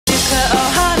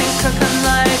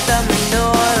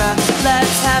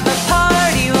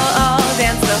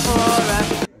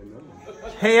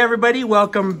Hey everybody,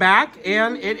 welcome back,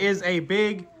 and it is a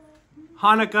big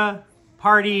Hanukkah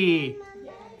party.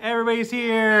 Everybody's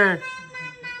here.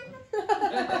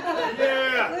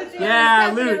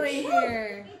 Yeah, Luke.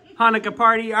 Here. Hanukkah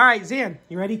party. All right, Zan,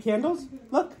 you ready? Candles?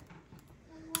 Look.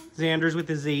 Xander's with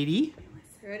the Zadie.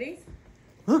 Ready?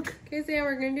 Look. Okay, Zan,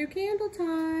 we're gonna do candle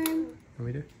time. What do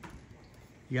we do?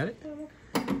 You got it?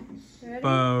 Ready?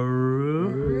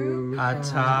 Baruch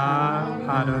atah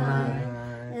Adonai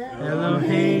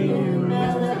Eloheinu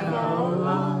melech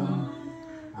haolam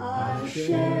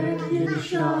asher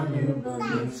kiddushanu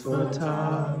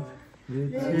b'mitzvotav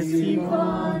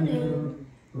v'tzivanu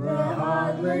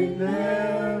v'hadlei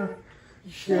ner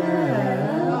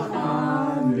shel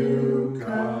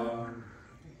Hanukkah.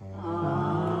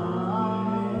 Amen.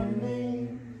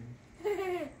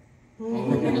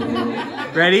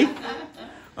 Ready?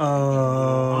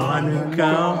 Oh,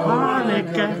 Hanukkah,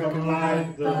 Hanukkah, light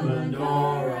the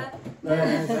menorah.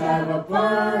 Let's have a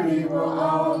party, we'll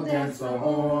all dance a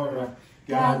hora.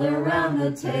 Gather round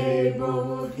the table,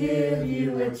 we'll give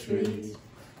you a treat.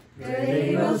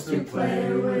 Potatoes to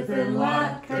play with and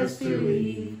latkes to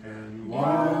eat. And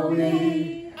while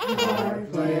we are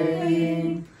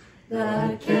playing,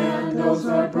 the candles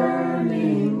are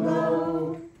burning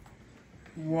low.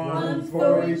 One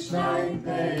for each night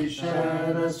they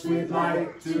shed a sweet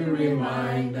light to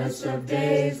remind us of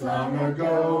days long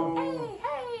ago.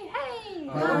 Hey, hey, hey!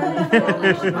 One for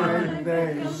each night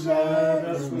they shed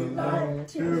a sweet light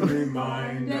to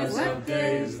remind us of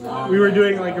days long ago. We were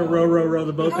doing like a row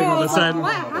the boat thing all of a sudden.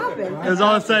 What happened? It was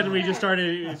all of a sudden we just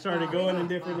started going in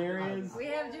different areas. We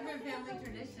have different family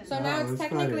traditions. So now it's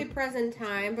technically present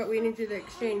time, but we need to do the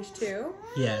exchange too.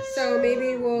 Yes. So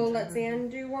maybe we'll let Zan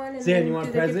do one. And Zan, then you want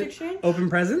do the gift present? exchange? Open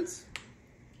presents?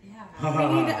 Yeah.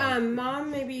 We need, Mom,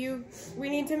 maybe you. We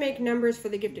need to make numbers for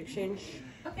the gift exchange.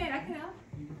 Okay, that can help.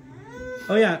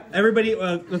 Oh yeah, everybody,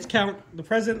 let's count the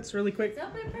presents really quick.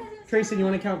 Open presents. Tracy, you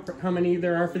want to count how many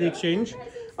there are for the exchange?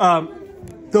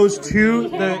 Those two,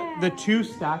 the two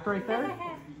stacked right there,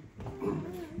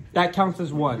 that counts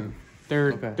as one.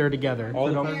 They're together. All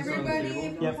the So presents on the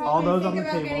table? Yep, all those on the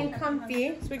Think about table. getting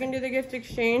comfy, so we can do the gift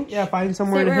exchange. Yeah, find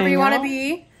somewhere Sit to wherever hang you want to out.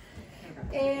 be.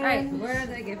 And All right, where are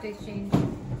the gift exchange?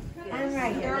 I'm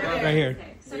right here. Right here.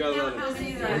 So count how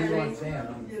many there are.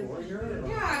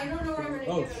 Yeah, I don't know what I'm gonna give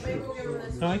him. Maybe we'll give him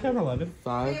this. No, I count 11.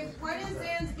 5, What is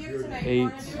Zan's gift tonight? 8,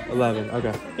 11.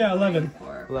 Okay. Yeah, 11.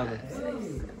 11.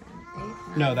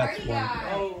 No, that's 1.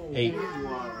 8.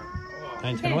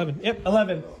 9, 10, 11. Yep,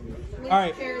 11. All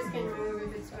right. Chairs can move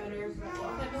if it's better.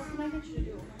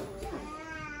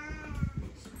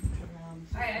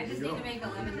 All right, I just need to make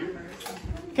 11 numbers.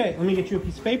 Okay, let me get you a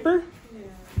piece of paper.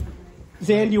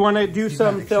 Zan, do you want to do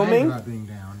some filming?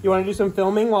 You want to do some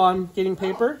filming while I'm getting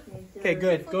paper? Okay,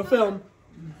 good. Go film.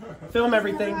 Film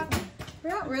everything.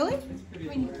 Yeah, really? I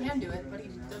mean, he can do it, but he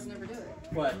does never do it.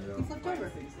 What? He flipped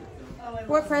over.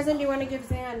 What present do you want to give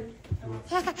Zan? We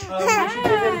should give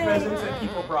him presents that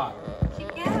people brought.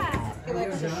 Yeah. He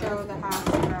likes to show the house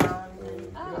around.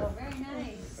 Oh, very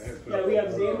nice. Yeah, we have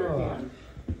Xander Cam.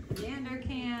 Xander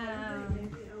Cam.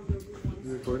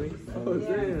 You recording? Oh,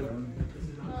 Zan.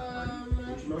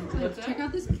 Check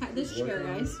out this chair,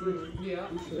 guys. Yeah.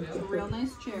 It's a real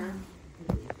nice chair.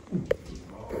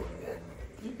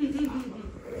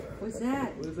 What's that?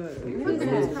 What is that?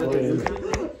 What is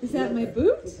that? Is that my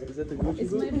boot? Is that the Gucci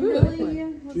It's boot? my boot.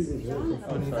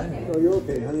 Oh, you're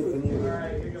okay, honey. Can you?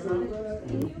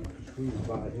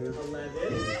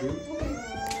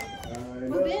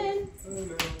 Move in.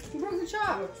 You broke the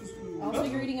chop. Also,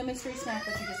 you're eating a mystery snack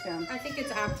that you just found. I think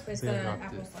it's apple. It's the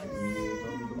apple slice.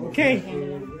 Okay.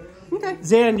 Okay.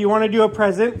 Zan, do you want to do a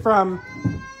present from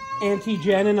Auntie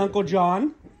Jen and Uncle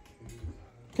John?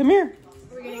 Come here.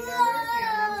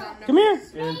 Come here.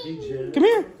 Come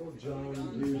here.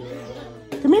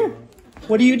 Come here.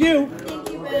 What do you do?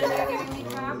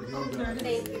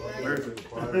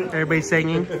 Everybody's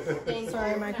singing.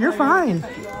 Sorry, my You're fine.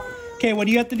 Okay, what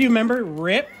do you have to do? Remember,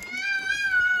 rip.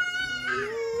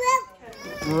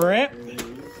 Rip.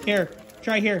 Here,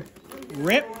 try here.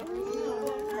 Rip. What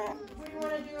do you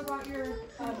want to do about your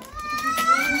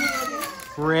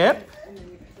Rip.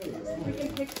 We can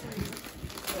pick three.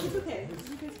 It's okay.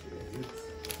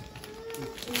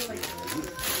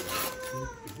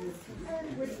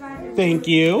 Thank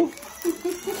you.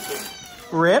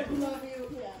 Rip.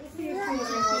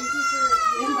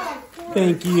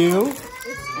 Thank you.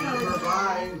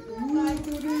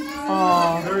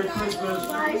 Aww. Merry Christmas.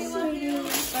 Bye, sweetie.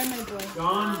 Bye, my boy.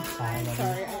 Don.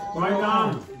 Sorry. Bye, Don.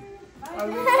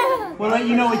 We'll let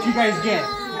you know what you guys get.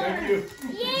 Thank you.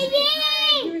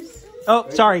 Oh,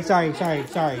 sorry.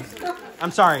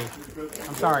 I'm sorry.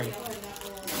 I'm sorry.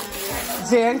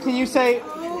 Zan, can you say,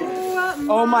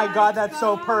 oh my God, that's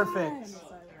so perfect.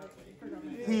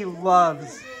 He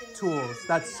loves tools.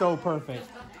 That's so perfect.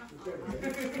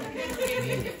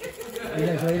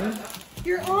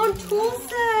 Your own tool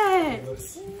set.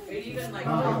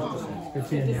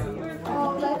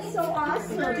 Oh, that's so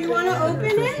awesome. Do you want to open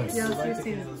it?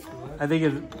 I think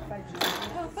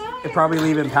it probably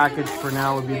leave it packaged for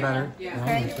now would be better.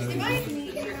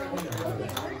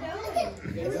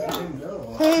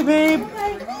 Hey, babe.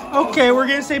 Okay, we're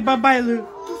gonna say bye-bye, Luke.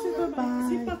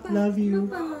 Bye-bye. Love you.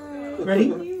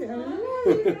 Ready?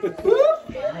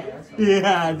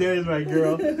 Yeah, there's my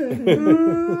girl.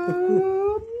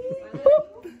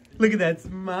 Look at that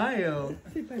smile.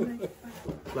 Thank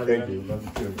you. Love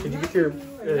you too. Did you get your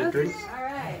drinks?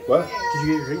 What? Did you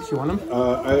get your drinks? You want them?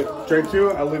 I drank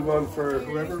two. I'll leave one for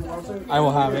whoever wants it. I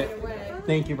will have it.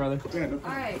 Thank you, brother. Yeah, no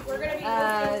problem. Alright, we're gonna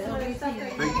be Thank you.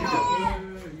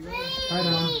 Bye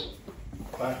now.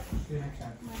 Bye.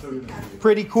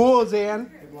 Pretty cool, Zan.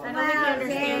 I don't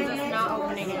think he understands us not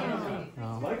opening it.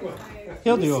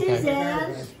 He'll do okay.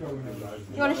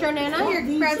 You want to show Nana your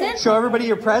present? Show everybody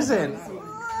your present.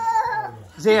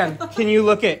 Zan, can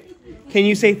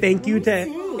you say thank you to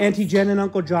Auntie Jen and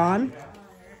Uncle John?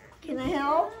 Can I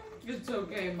help? It's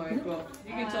okay, Michael.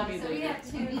 You can tell me So we later.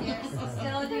 have 2 gifts.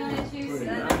 Still doing a choose a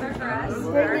number for us.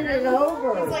 Bringing it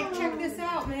over. It's like, check this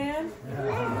out, man.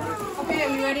 Okay,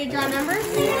 are we ready to draw numbers?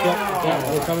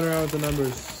 Yeah, we're coming around with the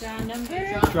numbers. Draw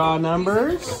number. Draw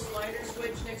numbers. Slider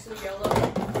switch next to the yellow.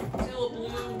 Still a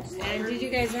blue. And did you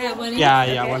guys have one?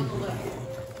 Yeah, one.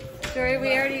 Sorry,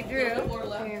 we already drew.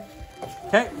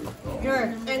 Okay.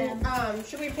 Sure. And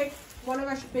should we pick one of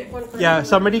us? Should pick one for Yeah,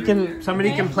 somebody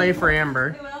can play for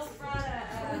Amber. Who else brought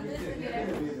a biscuit?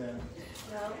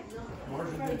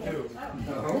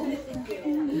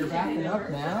 You're backing up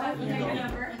now? Pick a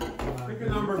number. Pick a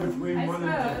number between I 1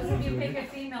 and 10. suppose if you pick a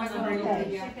female number, you pick a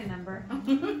chicken number.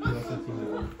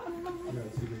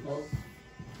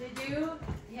 Did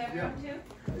you have one too?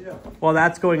 While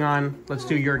that's going on, let's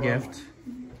do your gift.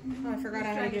 Oh, I forgot I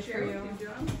had a gift for you.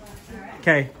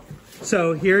 Okay.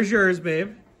 So here's yours,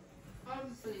 babe.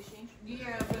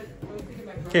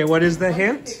 Okay, what is the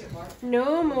hint?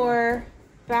 No more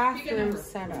bathroom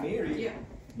setup. Yeah.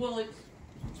 Well, it's.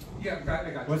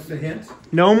 What's the hint?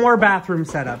 No more bathroom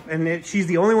setup. And she's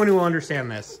the only one who will understand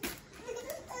this.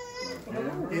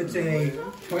 It's a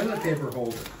toilet paper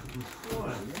holder.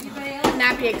 Wouldn't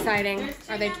that be exciting?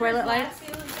 Are they toilet lights?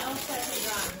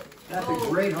 That's a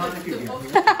great Hanukkah gift.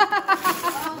 Okay.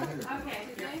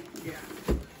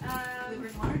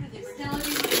 Stella, do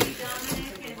you want to be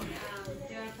Dominic and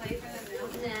do you want to play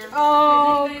for them?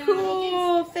 Oh,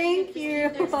 cool. Thank you.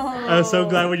 I was so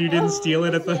glad when you didn't steal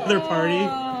it at the other party.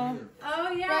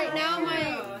 Oh, yeah. Right now,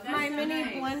 my mini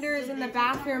blender is in the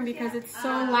bathroom because it's so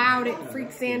loud it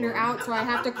freaks Xander out, so I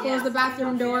have to close the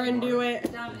bathroom door and do it.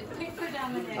 Pick for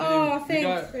Dominic. Oh,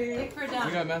 thanks, babe. Pick for We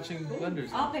Dom. got matching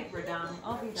blenders. I'll pick for Dom.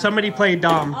 I'll be Dom. Somebody play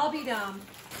Dom. I'll be Dom.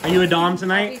 Are you a Dom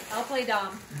tonight? I'll play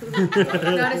Dom. Not a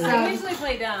I sub. usually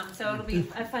play Dom, so it'll be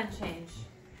a fun change.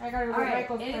 I got to All right.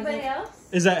 Michael's Anybody present. else?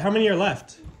 Is that how many are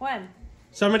left? One.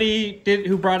 Somebody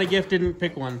who brought a gift didn't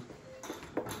pick one.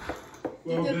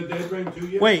 Well, did they bring two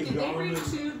yet? Wait. Did they bring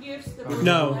 2 gifts? That were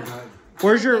No. left?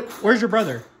 Where's your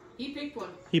brother? He picked one.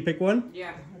 He picked one?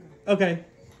 Yeah. Okay.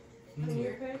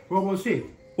 Well, we'll see.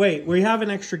 Wait, we have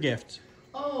an extra gift.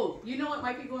 Oh, you know what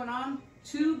might be going on?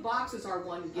 2 boxes are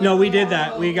 1 gift. No, we did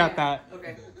that. We okay. got that.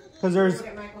 Okay. Because there's, Look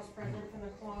at Michael's present in the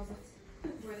closets.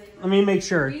 let me make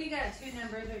sure. We got 2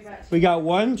 numbers. We got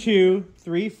 1, 2,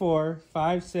 3, 4,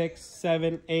 5, 6,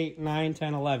 7, 8, 9,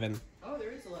 10, 11. Oh,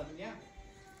 there is 11, yeah.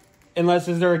 Unless,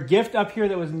 is there a gift up here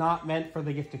that was not meant for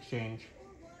the gift exchange?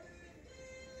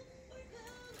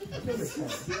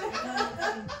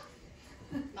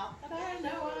 Not that I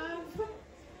know of.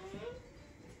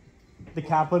 The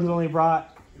Kaplans only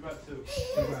brought. You got 2.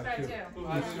 Got 2.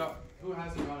 Who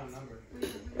hasn't got a number?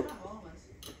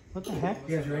 What the heck?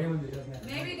 Yeah, is there anyone that doesn't have?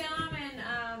 Maybe Dom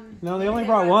and No, they only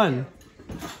brought 1.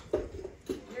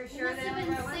 You're sure they only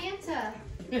brought 1? Santa.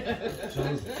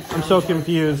 I'm so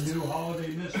confused. New holiday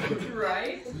mystery.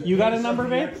 Right? You got a number,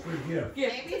 babe? Extra gift.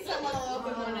 Maybe someone will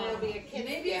open one and it'll be a kid's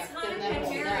Maybe it's gift and then Hanukkah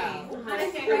we'll Harry. know.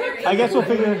 Hanukkah Harry. I guess we'll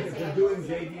figure. If they're doing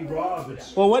J.D. Robb,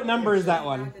 it's Well, what number is that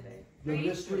one? the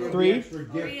mystery of 3? the extra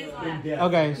gift is in left. death.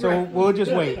 Okay, so we'll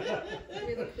just wait.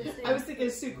 I was thinking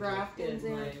Sue Grafton.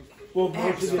 Well, X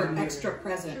Marcia for didn't- extra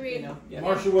present, you know. Yeah.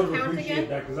 Marcia would have Count appreciated again?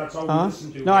 that because that's all we Huh?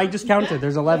 listen to. No, I just counted.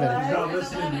 There's 11. He's not There's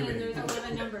listening 11 to and me. there's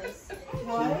 11 numbers.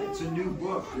 It's a new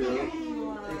book.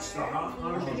 It's the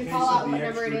Hanukkah Can you case call out of what the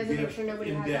number it extra is and make gift sure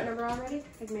nobody in has that debt. number already?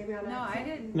 Like maybe on No, I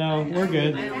didn't. No, we're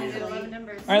good. I only did 11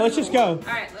 numbers. All right, let's just go. All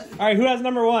right, let's. All right, who has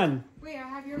number 1? Wait, I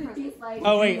have your present.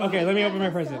 Oh, wait. Okay, let me open my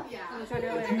present. I'm trying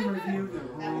to do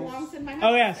it. That belongs in my house.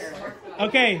 Oh, yes.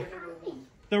 Okay.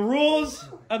 The rules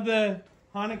of the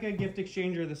Hanukkah gift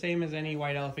exchange are the same as any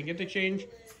white elephant gift exchange.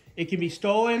 It can be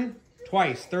stolen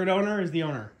twice. Third owner is the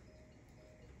owner.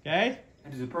 Okay?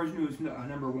 And does the person who's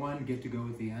number 1 get to go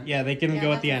at the end? Yeah, they can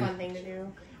go at the That's a end. fun thing to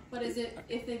do. But is it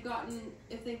if they've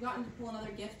gotten to pull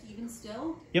another gift even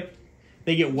still? Yep.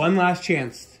 They get one last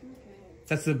chance.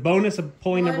 That's the bonus of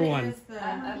pulling number 1. Is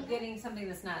the Of getting something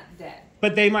that's not dead.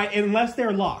 But they might, unless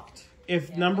they're locked.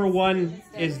 If number 1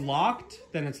 is locked,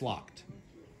 then it's locked.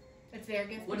 it's their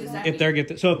gift. What does that If they're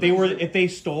gift, so if they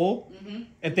stole,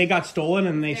 if they got stolen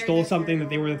and they They're stole the something third that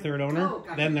they were the third owner, Oh,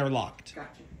 gotcha. then they're locked. Gotcha.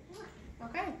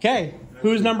 Okay. Okay,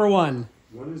 who's number 1?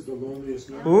 What is the loneliest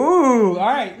number? Ooh, all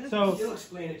right. So You'll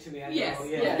explain it to me. I Yes. know.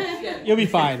 Yes. you'll be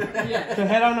fine. Yes. So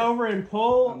head on over and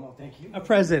pull Well, thank you. a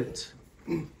present.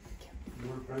 You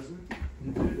want a present?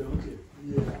 You do, don't you?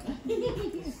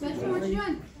 Yeah. Spencer, what you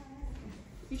doing?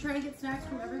 You trying to get snacks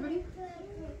from everybody?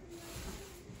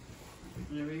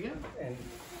 There we go.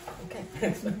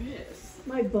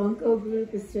 My bunko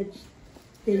group is such.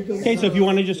 Okay, so if you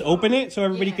want to just open it so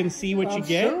everybody can see what you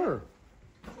get. Sure.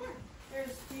 There's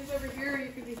these over here,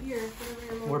 you could be here.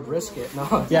 whatever you're More brisket.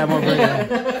 No. Yeah, more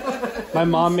brisket. My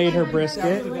mom made her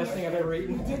brisket. The best thing I've ever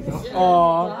eaten.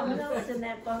 Aw. Dominoes in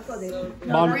that bunko.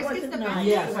 Mom- That wasn't nice.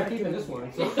 Yes, I'm keeping this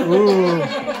one. So. Ooh.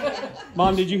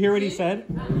 Mom, did you hear what he said?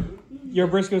 Your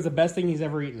brisket was the best thing he's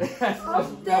ever eaten.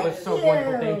 That was so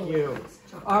wonderful. Thank you.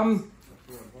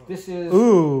 This is.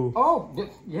 Ooh. Oh,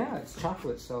 yeah, it's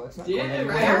chocolate, so it's not. Yeah, That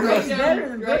right. looks better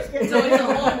than brisket. So it's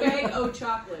a whole bag of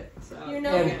chocolate. So. You know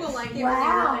And- people like it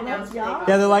Wow, when they that's announce yum.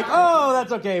 Yeah, they're like, oh,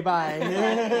 that's okay, bye.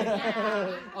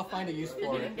 I'll find a use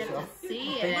for it. So.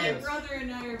 See My brother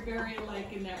and I are very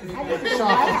alike in that I regard. just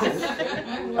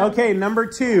don't like it. Okay, number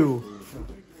 2.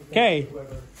 Okay.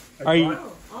 Are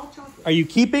you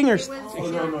keeping or? Oh,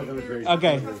 no, I'm not gonna trade.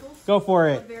 Okay, go for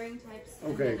it. varying types.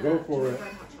 Okay, go for it.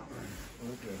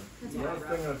 That's The last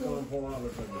thing I saw him pull out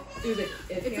was like, Do the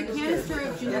It's a canister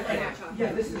of gingerbread hot chocolate.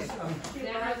 Yeah, this is.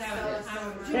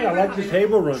 hey, I like the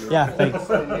table runner. Yeah, thanks.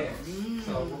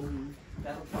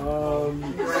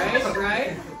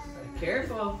 Right?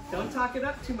 Careful. Don't talk it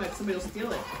up too much. Somebody will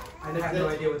steal it. I have no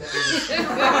idea what that means.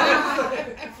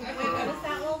 What is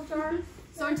that little jar?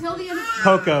 So until the end of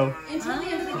Coco, the game,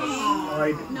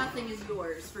 Right. nothing is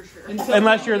yours for sure.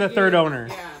 unless you're the third owner.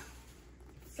 Yeah.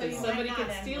 So you Somebody might can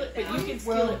not steal it, end but with you can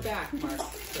steal it back, Mark.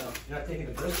 So. You're not taking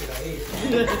the brisket I ate.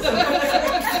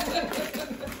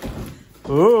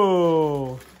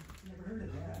 Ooh. Never heard of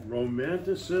that.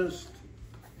 Romanticist.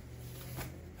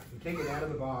 Take it out of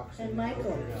the box. And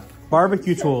Michael,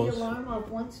 Barbecue set tools. the alarm off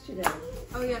once today.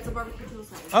 Oh yeah, it's a barbecue tool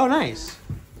set. Oh, nice.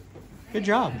 Good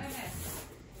job.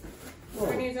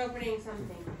 Brittany's opening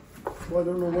something. Well, I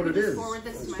don't know what it is. Forward I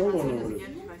this to my still don't know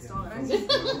husband what as a it is.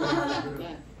 gift if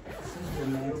I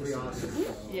stole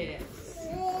it. Yeah.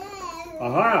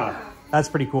 Aha! That's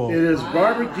pretty It cool. is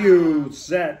barbecue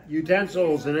set,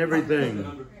 utensils and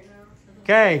everything.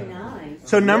 Okay, Nice.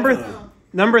 so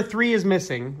number 3 is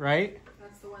missing, right?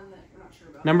 That's the one that we're not sure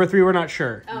about. Number 3, we're not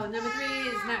sure. Oh, number 3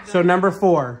 is not going. So number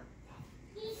 4.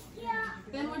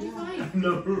 Ben, what'd you find?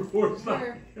 Number 4 is not.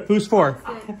 Sure. Who's 4?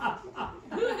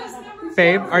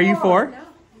 Fabe, are you 4?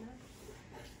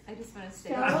 I just want to stay.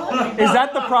 Is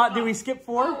that the pro? Did we skip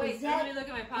 4? Oh, wait, let me look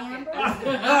at my pocket.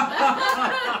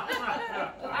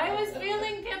 I was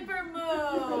feeling Kemper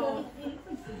move.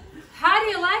 How do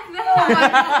you like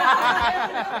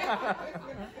that?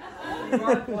 You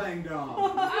are playing dog.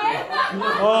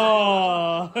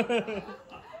 Oh.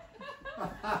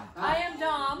 I am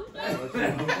Dom.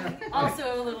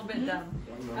 Also a little bit dumb.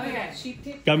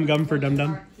 Okay. Gum for dum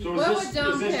dum. So What is would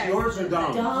Dom this pick? yours or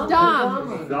Dom?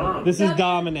 Dom. Dom. This is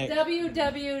Dominic.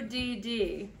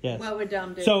 WWDD. Yes. What would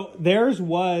Dom do? So theirs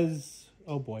was,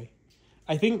 oh boy,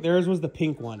 I think theirs was the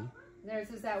pink one. Theirs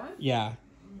is that one? Yeah,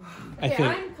 I Okay,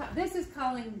 think. this is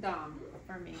calling Dom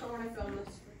for me. I want to film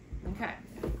this. Okay.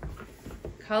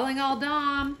 Calling all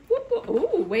Dom. Whoop, whoop.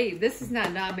 Ooh, wait, this is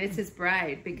not Dom. It's his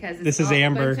bride because it's This is all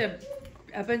Amber.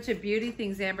 A bunch of beauty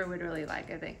things Amber would really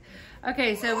like, I think.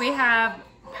 Okay, so we have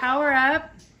Power Up,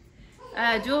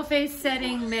 Jewel Face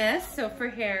Setting Mist, so for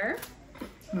hair.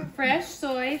 Fresh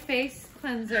Soy Face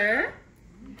Cleanser.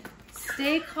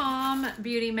 Stay Calm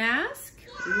Beauty Mask.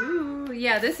 Ooh,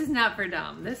 yeah, this is not for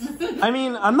Dom. This is I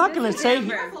mean, I'm not gonna say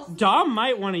Amber. Dom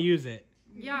might want to use it.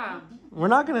 Yeah. We're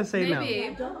not gonna say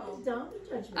Maybe. Don't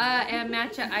judge me. And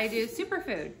Matcha, I do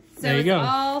superfood. So There you it's go.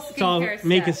 all It's all skincare stuff.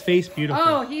 make his face beautiful.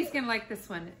 Oh, he's gonna like this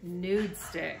one. Nude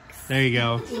sticks. There you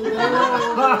go.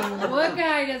 What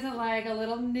guy doesn't like a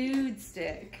little nude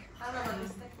stick?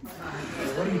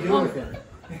 What do you do with it?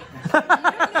 You know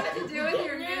what to do with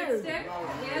your nude stick?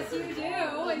 Yes, you do.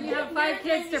 And you have 5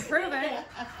 kids to prove it.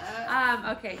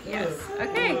 Okay, yes.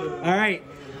 Okay. All right.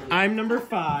 I'm number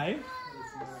 5.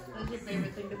 That's your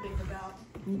favorite thing to think about.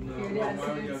 Your dad's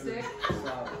nude stick.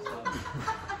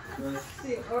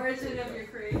 The origin of your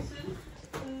creation.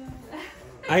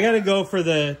 I gotta go for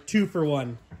the 2 for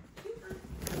 1.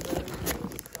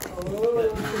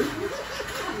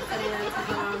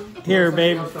 Here,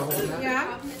 babe.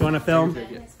 Yeah. You want to film?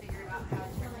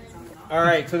 All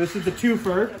right. So this is the 2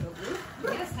 for.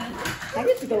 I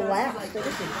get to go last. I get to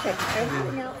check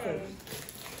everything out first.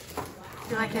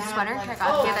 Do you like his sweater? I got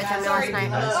that Jimmy last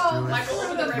night. Oh, Michael,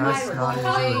 over the reminder.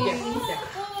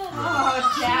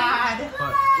 Oh, Dad.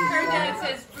 Her dad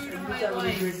says fruit of my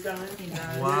loins.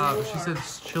 Wow, she said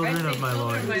children of my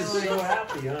loins. So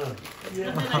happy, huh? And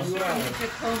then I turned into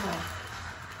Como.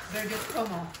 They're just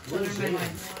Como. Children of my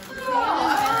loins.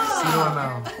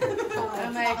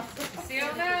 I'm like, see you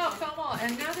now, Como.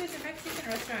 And now there's a Mexican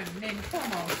restaurant named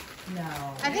Como. No.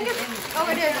 I think it's, oh,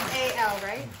 it is A-L,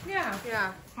 right? Yeah.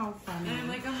 Yeah. How funny. And I'm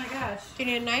like, oh my gosh. Do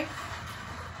you need a knife?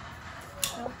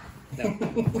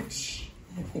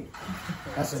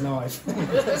 That's a knife.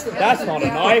 That's not a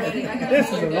knife.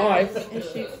 This is a knife.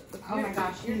 Oh my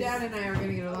gosh. Your dad and I are going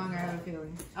to get along, I have a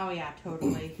feeling. Oh yeah,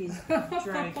 totally. He's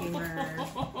dry humor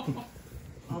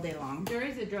all day long.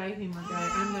 Jerry's a dry humor guy.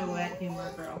 I'm the wet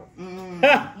humor girl.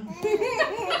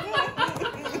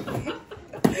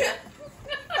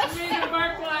 I made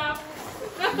Mark laugh.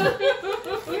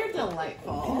 You're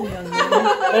delightful.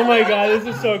 Oh my god, this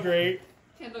is so great.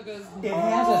 Kendall goes, It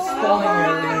has a spelling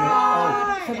error in it.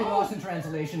 Or something lost in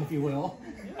translation, if you will.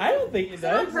 I don't think it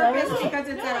On does. purpose because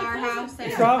it's at our house.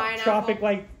 There's a pineapple. Tropic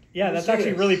like. Yeah, that's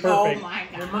actually really perfect. Oh my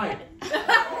god. It might.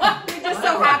 We just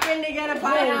so happened to get a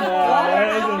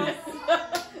pineapple.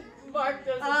 Mark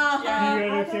doesn't. Do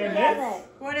you understand this?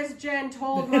 What has Jen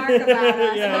told Mark about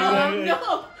us? Yeah, exactly.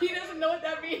 No, he doesn't know what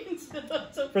that means.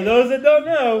 It's okay. For those that don't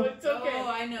know, It's okay. oh,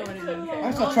 I know what it is.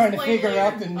 I'm still trying to figure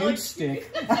out the nude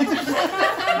stick. Does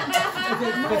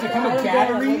it come with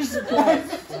batteries? We're going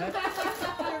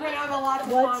to have a lot of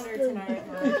ponder tonight.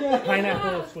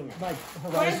 pineapple swimmer. My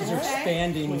horizons are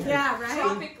expanding. Yeah, right?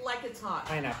 Tropic like it's hot.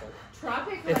 Pineapple.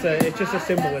 Tropic. It's just a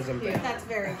symbolism thing. That's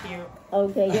very cute.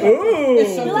 Okay. It's Ooh!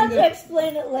 something You'll have to that-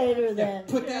 explain it later then.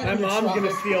 Put that My in your mom's gonna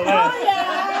tropic. steal Oh this. yeah.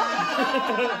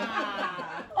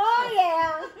 Oh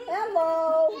yeah.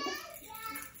 Hello.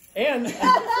 And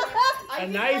a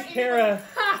nice pair of.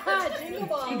 Jingle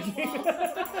balls.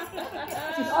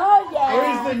 Oh yeah.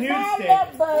 Where's the nude stick? I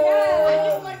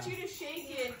just want you to shake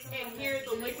it and hear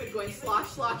the liquid going slosh,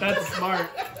 slosh. That's smart.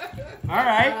 All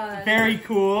right, very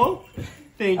cool.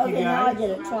 Thank you Okay, now I guys. get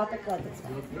it. Tropic like it's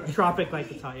hot. Tropic like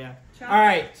it's hot, yeah. All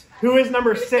right, who is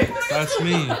number 6? That's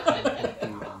me. I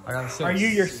got 6. Are you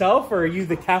yourself, or are you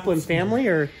the Kaplan family,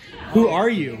 or who are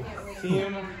you?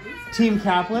 Team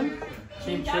Kaplan?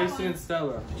 Team Tracy and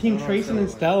Stella. Team Trayson and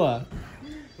Stella.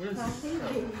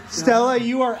 Stella,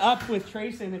 you are up with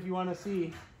Trayson if you want to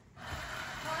see.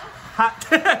 Hot.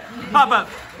 Pop up.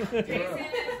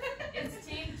 It's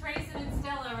Team Trayson and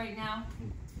Stella right now.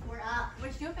 We're up.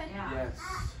 What you doing? Yeah. Yes.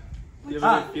 Do you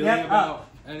have any feeling yep, about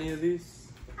any of these?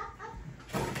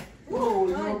 Whoa,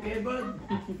 you okay, bud?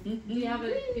 Do you have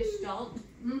a gestalt?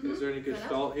 Is there any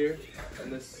gestalt here in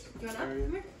this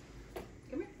area?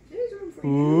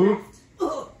 Ooh.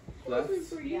 Left?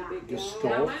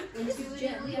 That one?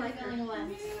 Gently feeling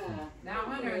left. That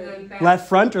one or the back? Left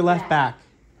front or left back?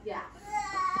 Yeah.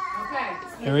 Okay.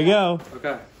 There we go.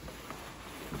 Okay.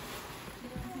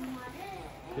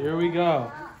 Here we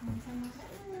go.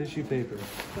 Tissue paper.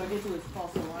 So I get to his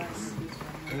false alarm.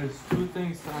 There's 2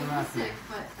 things to unwrap here.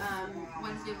 But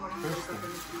Wednesday morning. First thing.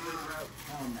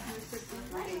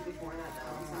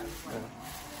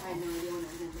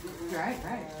 Right.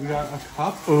 We got a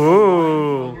cup.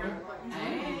 Ooh.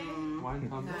 Wine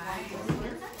tumbler.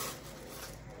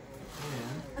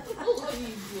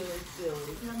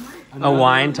 And A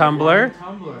wine tumbler.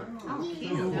 tumbler.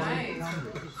 Nice.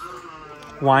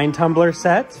 Wine tumbler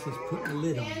set. Just put the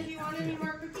lid on And it. do you want any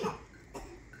more cookies?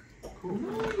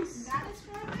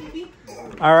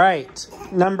 All right.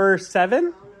 Number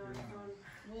 7.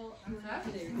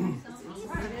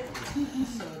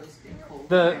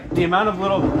 The amount of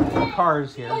little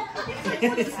cars here.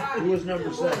 Who was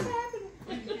number 7?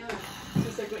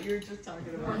 Just like what you were just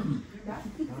talking about. You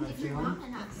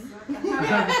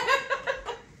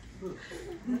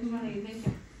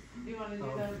want to do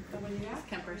the one you got?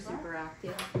 Kemper's super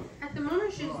active. At the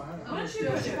moment, she's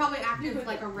probably active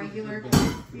like a regular,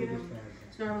 you know.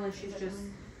 So normally she's just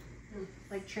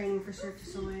like training for Cirque du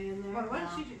Soleil in there. Why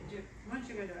don't you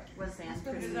go do it? Was Anne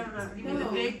pretty? You mean the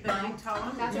big tall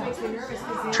one? That's what makes me nervous.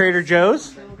 'Cause Trader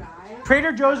Joe's? little guy.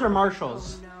 Trader Joe's or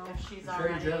Marshall's? No. If she's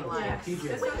already like.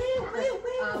 Little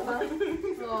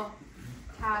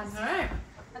Taz. All right.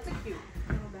 That's a cute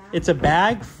little bag. It's a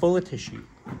bag full of tissue.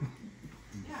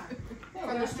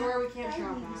 From the store, we can't shop at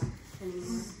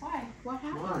anymore. Why? What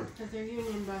happened? Because they're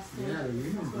union busted. Yeah, the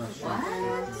union busted. What?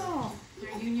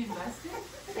 They're union busted?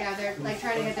 Yeah, they're like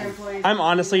trying to get their employees. I'm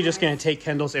honestly just going to take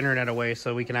Kendall's internet away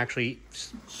so we can actually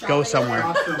go somewhere.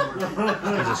 Jesus I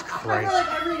Christ. feel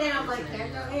like every day I'm like,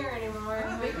 can't go here anymore.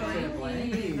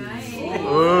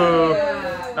 Ooh.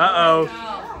 Uh-oh.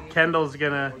 Kendall's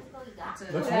going to...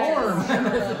 Looks warm.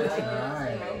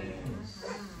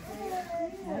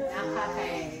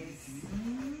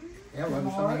 Yeah, well,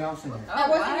 there's something else in there. That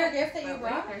wasn't your gift that you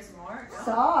brought? There's more.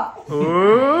 Sauce.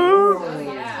 Ooh.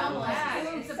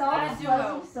 Yeah. It's a Sauce, bad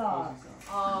duo. fuzzy sauce.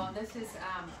 Oh, this is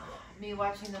me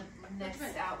watching the next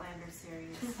Outlander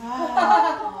series.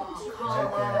 Oh,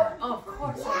 of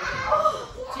course I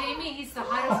do. Jamie, he's the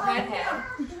hottest redhead.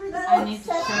 I need to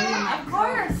show you my. Of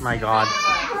course. My God.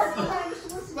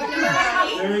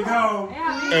 There you go.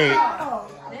 Yeah. 8.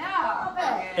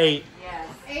 Yeah. 8. Yes.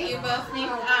 You both need.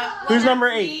 Who's number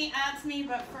 8? That's me,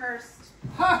 but first.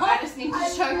 I just need to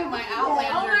show you my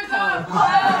Outlander coat.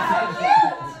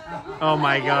 Oh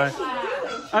my God.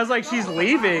 I was like, she's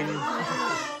leaving.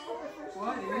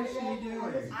 What is she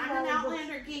doing? I'm an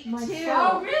Outlander geek too.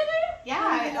 Oh, really?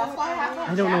 Yeah, that's why I have that.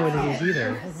 I don't know what it is either.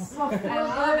 I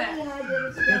love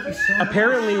it.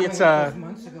 Apparently it's a...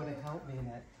 Months ago to help me in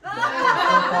that.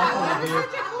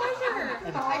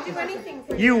 I'd do anything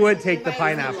for you. You would take the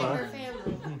pineapple.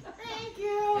 Thank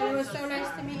you. And it was so nice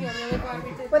to meet you. I'm really glad we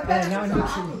did But that. that's Now I know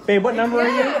what you. Babe, what number are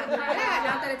you? Yeah,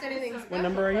 not that it's anything. What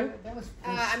number are you? That was.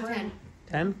 I'm 10.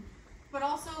 10? But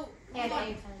also, Michael,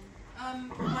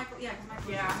 yeah,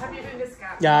 have you been to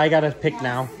Scott? Yeah, I gotta pick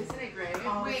now. Isn't it great?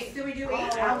 Wait, do we do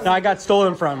 8? No, I got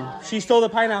stolen from. She stole the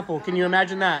pineapple. Can you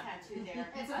imagine that?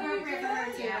 It's appropriate for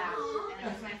her too. Yeah. And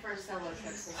it was my first solo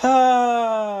trip.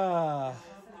 So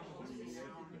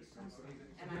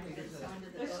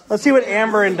Let's see what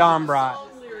Amber and Dom brought.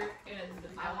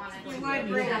 You would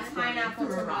bring a pineapple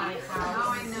to my house.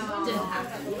 Oh, I know.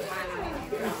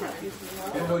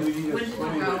 Kendall, you need a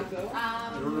 20. I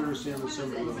don't understand the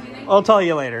symbol. I'll tell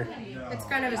you later. It's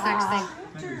kind of a sex thing.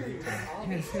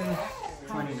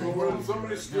 When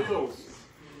somebody steals,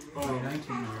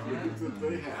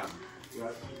 they have.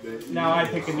 Now I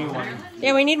pick a new one.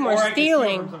 Yeah, we need more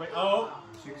stealing. Oh.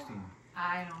 16.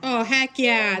 Oh heck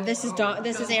yeah! This is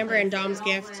Amber and Dom's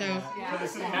gift. So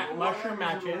This is mushroom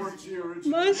matches.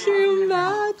 mushroom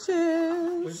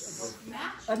matches.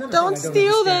 Don't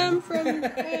steal them from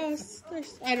us.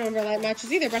 I don't really like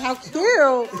matches either, but how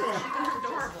cute!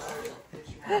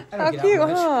 How cute,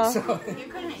 huh? you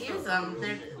couldn't use them.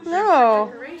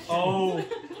 No. Oh.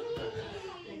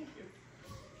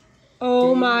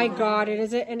 Oh my God!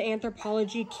 Is it an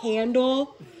anthropology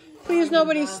candle? Please,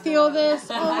 nobody steal this.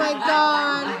 Oh my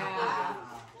God.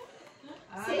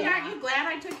 See, aren't you glad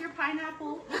I took your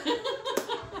pineapple?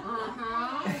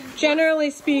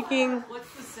 Generally speaking,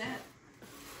 What's the scent?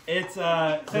 It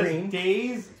says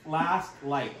Days Last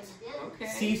Light. Okay.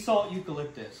 Sea salt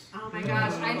eucalyptus. Oh my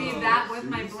gosh, I need that with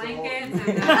my blankets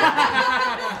and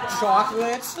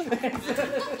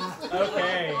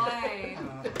Okay.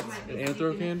 An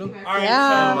anthro candle? All right,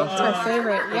 yeah, so, it's my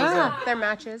favorite. Yeah, they're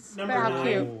matches. But how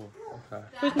cute.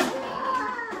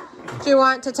 Do you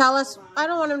want to tell us? I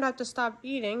don't want him to have to stop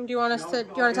eating. Do you want to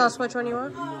tell us which one you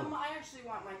want? I actually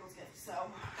want Michael's gift, so.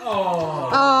 Oh.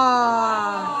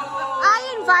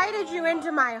 I invited you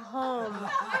into my home.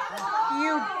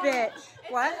 You bitch.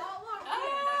 What?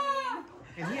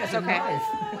 It's okay.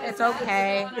 It's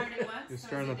okay. You're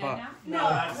stirring the pot. No,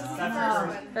 that's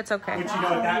yours. It's okay. But you know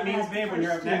what that means, babe, when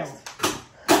you're up next?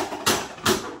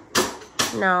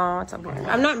 No, it's okay.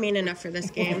 I'm not mean enough for this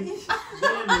game.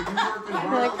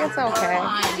 Like, it's okay.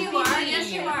 Yes, you are.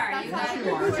 Yes, you are.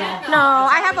 No,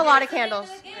 I have a lot of candles.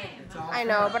 I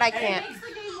know, but I can't.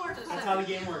 That's how the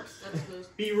game works.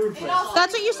 Be ruthless.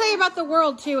 That's what you say about the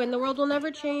world, too, and the world will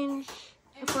never change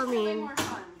if we're mean.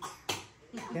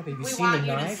 Yeah, baby, We see want the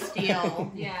you to knife?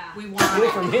 steal. Yeah. We Steal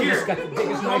want from him. He's got the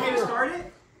biggest You want me to knife. start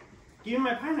it? Give me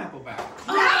my pineapple back.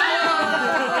 Aww.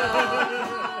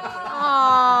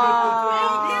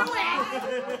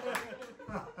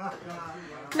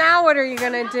 Now we're what are you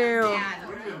gonna do? No,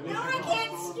 I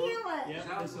can't steal it.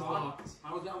 This is locked.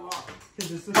 How is that locked? I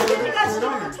think I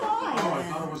stole the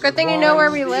toy. Good thing you know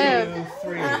where we live. I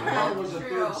thought it was a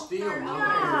third steal.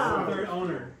 Wow. Third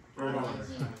owner. Oh,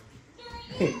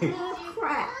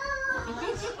 crap.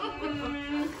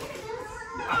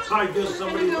 I guess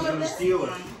somebody was going to steal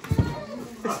it.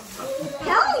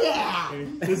 Hell yeah.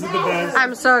 This is the best.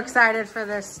 I'm so excited for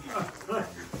this.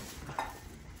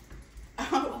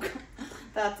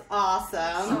 That's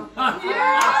awesome.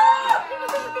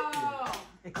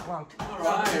 It clunked.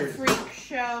 Freak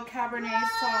show Cabernet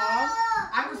Sauv.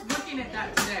 I was looking at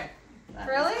that today.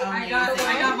 Really? I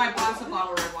got my pasta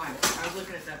flower red wine. I was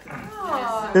looking at that today.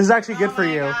 Oh. This is actually good for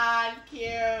you. God,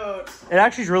 cute. It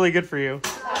actually is really good for you.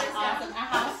 That is awesome. A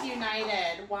House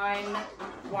United wine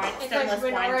stainless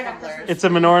like wine tumblers. It's a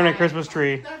menorah and a Christmas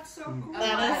tree. That's so cool.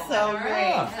 That is so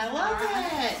great. I love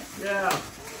it. Yeah.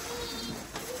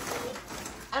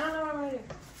 I don't know what I'm gonna do.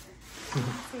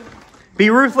 Be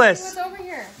ruthless. What's over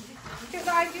here? Because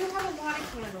I do have a lot of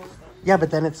candles. Yeah,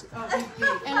 but then it's.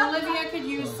 And Olivia could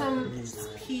use some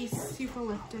peace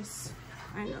eucalyptus.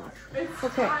 I know. It's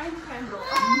okay. fine candle. Well,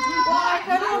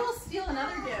 I will steal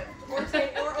another gift or open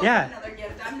Yeah. another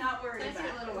gift. I'm not worried about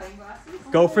it. Little wine glasses.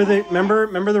 Go for the.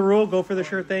 Remember the rule. Go for the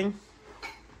sure thing.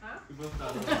 Huh?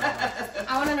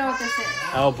 I want to know what this is.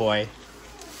 Oh boy.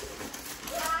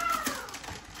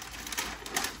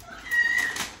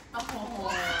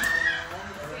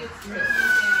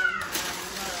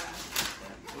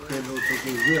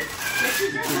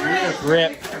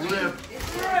 Rip.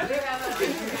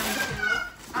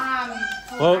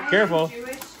 Whoa, careful.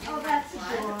 Jewish Oh, that's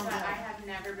adorable. But I have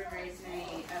never been raised in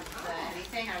any of the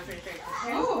anything. I was raised very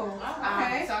Christian. Oh,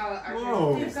 okay. So our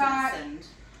Whoa. You've got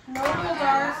Notable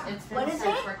Dark, it's been What is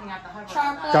since it? working at the hub.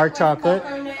 chocolate, Dark with chocolate.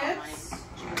 cocoa nibs,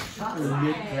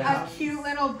 a cute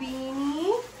little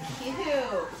beanie,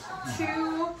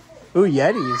 two Ooh,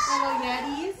 Yetis. little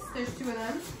Yetis. There's two of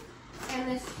them,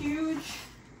 and this huge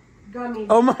gummy.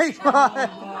 Oh my god.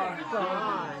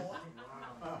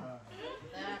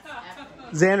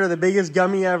 Xander, the biggest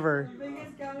gummy ever.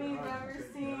 Biggest gummy I've ever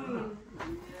seen.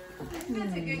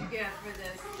 That's a good gift for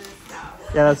this stuff.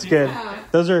 Yeah, that's good. Yeah.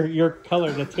 Those are your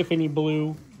colors, the Tiffany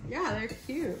blue. Yeah, they're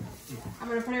cute. I'm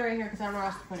gonna put it right here because I don't know where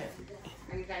else to put it.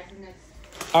 Are you guys in this?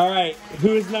 All right, who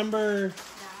is number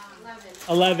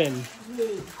 11?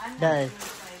 Okay.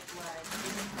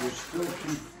 You're still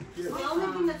keep. The only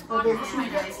thing that's Are there two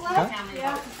gifts left?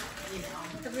 Yeah.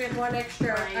 Because we had one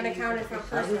extra unaccounted for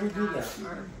person.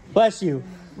 Bless you.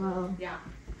 Well, Yeah.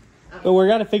 But we're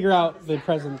gonna figure out the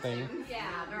present thing.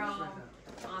 Yeah, they're all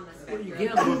on the spectrum. You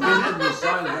can't look into the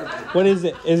side of that. What is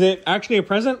it? Is it actually a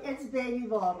present? it's baby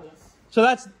bottles. So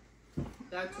that's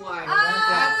That's why.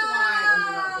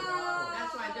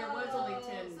 That's why there was only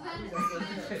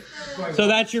 10. so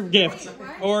that's your gift,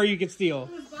 or you could steal.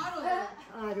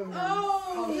 I don't know.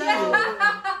 Oh,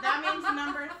 that means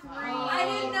number 3. I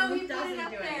didn't know you put it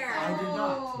up there. I did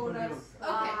not.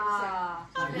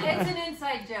 Okay, it's an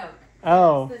inside joke.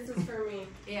 Oh. This is for me.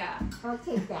 Yeah. I'll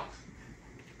take that.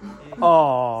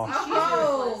 Oh.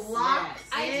 Oh, locked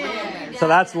I told you So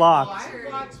that's locked.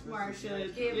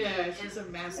 Yeah, she's a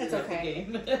master It's at the okay.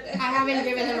 game. I haven't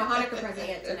given him a Hanukkah present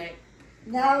yet tonight.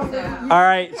 No, All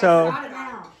right, so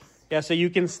now. yeah, so you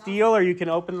can steal or you can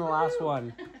open the last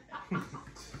one.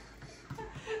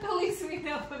 At least we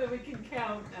know that we can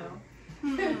count now. Do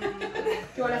you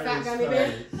want a fat gummy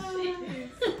bear?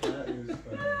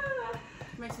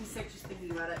 Makes me sick just thinking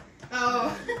about it.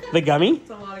 Oh, The gummy? it's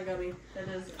a lot of gummy. That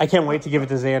is. I can't wait to give it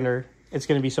to Xander. It's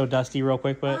gonna be so dusty real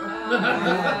quick, but Oh my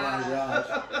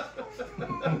gosh.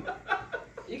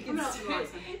 You can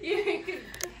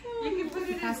put it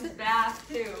in his bath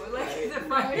too. Like the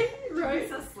right. It's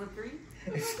so slippery.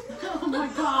 Oh my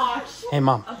gosh. hey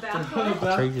mom. A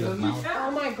bath. Trade you the mouth.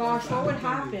 Oh my gosh, what would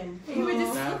happen? He would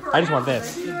just slip I just want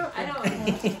this. I know.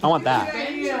 I want that.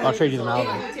 I'll trade you the mouth.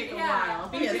 It'll take a while.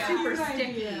 He is super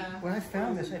sticky. When I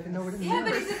found this, I didn't know what it meant. Yeah,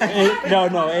 but it's a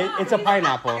No, it's a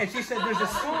pineapple. And she said there's a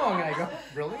song, and I go,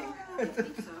 really?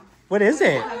 What is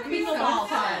it? Pickleball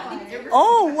fun.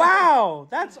 Oh wow,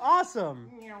 that's awesome.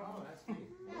 Yeah,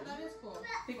 that is cool.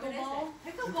 Pickleball?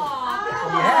 pickleball.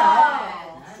 Yeah.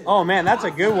 Oh man, that's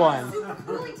a good one.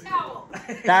 Cooling towel.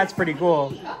 That's pretty cool.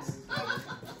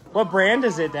 What brand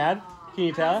is it, Dad? Can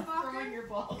you tell? Throwing your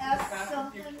balls. That's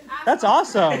something. That's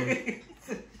awesome.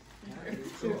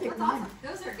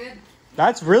 Those are good.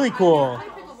 That's really cool.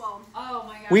 Pickleball. Oh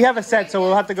my god. We have a set, so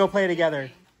we'll have to go play together.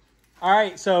 All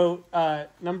right, so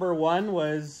number 1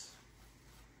 was...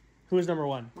 Who was number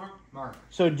 1? Mark,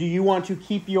 So do you want to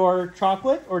keep your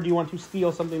chocolate, or do you want to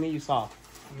steal something that you saw?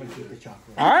 I'm going to keep the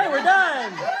chocolate. All right, we're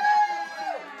done.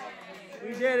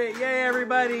 We did it. Yay,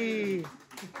 everybody.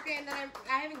 Okay, and then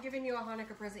I haven't given you a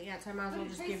Hanukkah present yet, so I might as well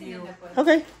just give you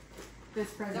Okay.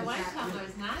 this present. The white tumbler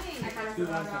is nice. I kind of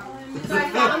forgot about. So I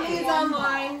found these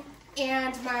online,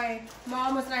 and my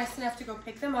mom was nice enough to go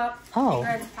pick them up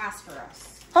and pass for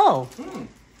us. Oh.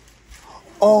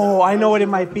 Oh, I know what it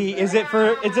might be. Is it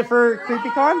for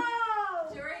CreepyCon?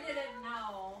 Jory didn't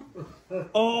know.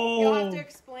 Oh. You'll have to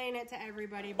explain it to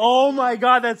everybody. Oh my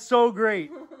God, that's so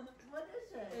great. What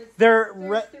is it? There's 3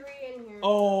 in here.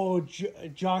 Oh,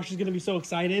 Josh is gonna be so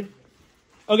excited.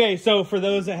 Okay, so for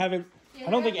those that haven't, I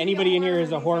don't think anybody in here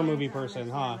is a horror movie person,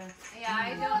 huh? Yeah, I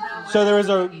don't know. So there was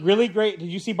a really great. Did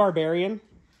you see Barbarian?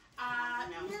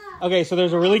 No. Okay, so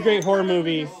there's a really great horror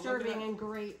movie Disturbing and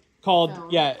great. called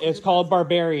it's called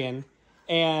Barbarian,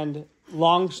 and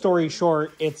long story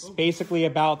short, it's basically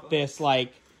about this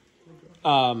like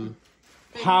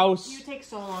house. You take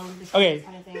so long to describe Okay, this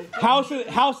kind of thing.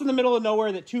 house in the middle of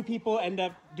nowhere that 2 people end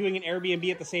up doing an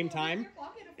Airbnb at the same time,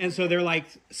 and so they're like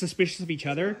suspicious of each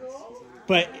other,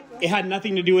 but it had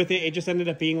nothing to do with it. It just ended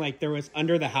up being like there was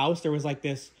under the house there was like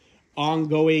this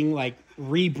ongoing like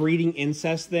rebreeding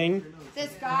incest thing.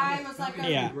 This guy was like a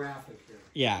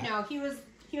yeah. No, he was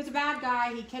a bad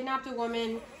guy. He kidnapped a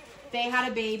woman. They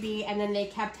had a baby, and then they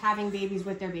kept having babies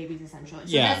with their babies, essentially.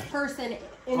 So this person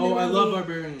in the movie, I love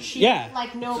Barbarian. She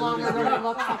like no longer really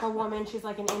looks like a woman. She's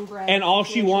like an inbred. And all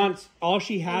she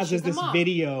has is this mom.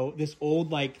 video, this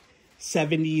old like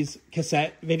 70s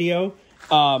cassette video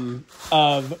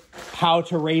of how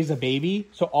to raise a baby.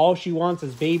 So all she wants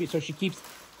is baby. So she keeps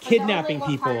kidnapping the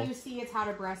only people. Part you see is how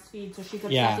to breastfeed. So she's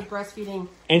obsessed with breastfeeding.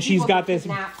 And she's people got get this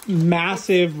kidnapped.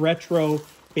 massive retro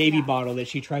baby bottle that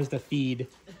she tries to feed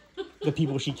the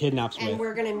people she kidnaps And with.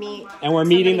 we're gonna meet. And we're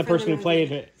meeting the somebody person who from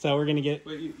played it. So we're gonna get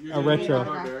Wait, you're a gonna retro.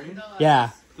 Barbarian?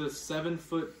 Yeah. The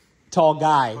 7-foot Tall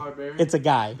guy. Barbarian? It's a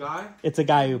guy. Guy? It's a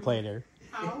guy who played her.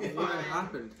 What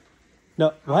happened?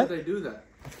 No, How what? did they do that?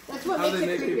 That's what How makes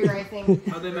they it make creepier, I think.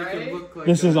 How they make it look like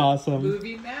This is awesome.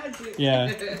 movie magic.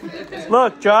 Yeah.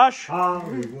 Look, Josh.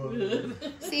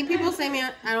 See, people say me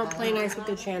I don't play nice with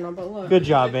the channel, but look. Good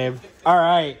job, babe. All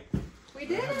right. We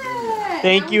did it.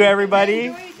 Thank you, everybody.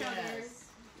 Enjoy each other.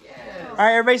 All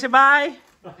right, everybody say bye.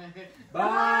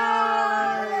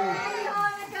 Bye.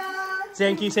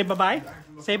 Zan, say bye-bye.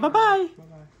 Say bye-bye.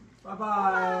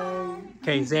 Bye-bye.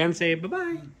 Okay, Zan, say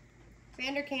bye-bye.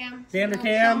 Xander Cam. Xander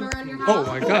Cam. Oh Oh,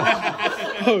 my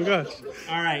gosh. Oh, gosh.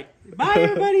 All right. Bye,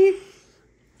 everybody.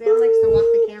 Zan likes to walk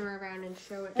the camera around and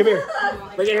show it. Come here.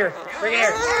 Bring it here. Bring it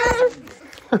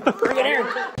here. Bring it here.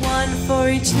 One for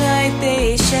each night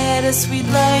they shed a sweet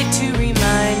light to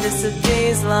remind us of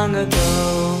days long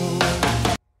ago.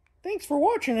 Thanks for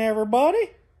watching,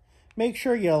 everybody. Make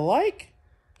sure you like,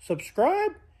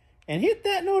 subscribe, and hit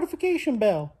that notification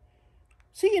bell.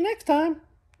 See you next time.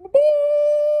 Bye-bye.